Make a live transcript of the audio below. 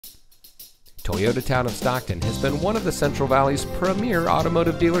Toyota Town of Stockton has been one of the Central Valley's premier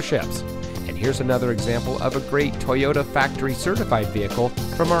automotive dealerships. And here's another example of a great Toyota factory certified vehicle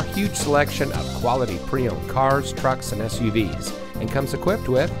from our huge selection of quality pre-owned cars, trucks, and SUVs, and comes equipped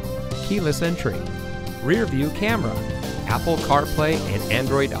with keyless entry, rear view camera, Apple CarPlay and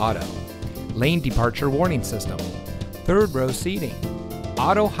Android Auto, lane departure warning system, third row seating,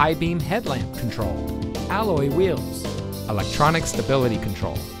 auto high beam headlamp control, alloy wheels, electronic stability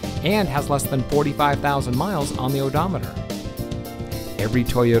control, and has less than 45,000 miles on the odometer. Every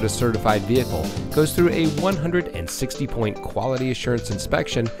Toyota certified vehicle goes through a 160-point quality assurance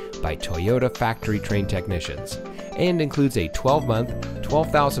inspection by Toyota factory trained technicians and includes a 12-month,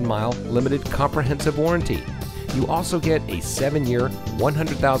 12,000-mile limited comprehensive warranty. You also get a 7-year,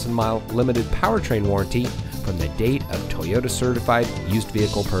 100,000-mile limited powertrain warranty from the date of Toyota certified used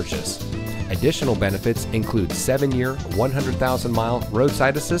vehicle purchase. Additional benefits include 7-year, 100,000-mile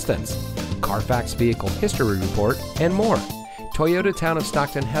roadside assistance, Carfax vehicle history report, and more. Toyota Town of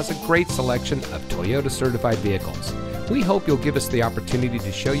Stockton has a great selection of Toyota certified vehicles. We hope you'll give us the opportunity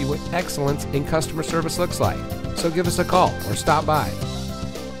to show you what excellence in customer service looks like. So give us a call or stop by.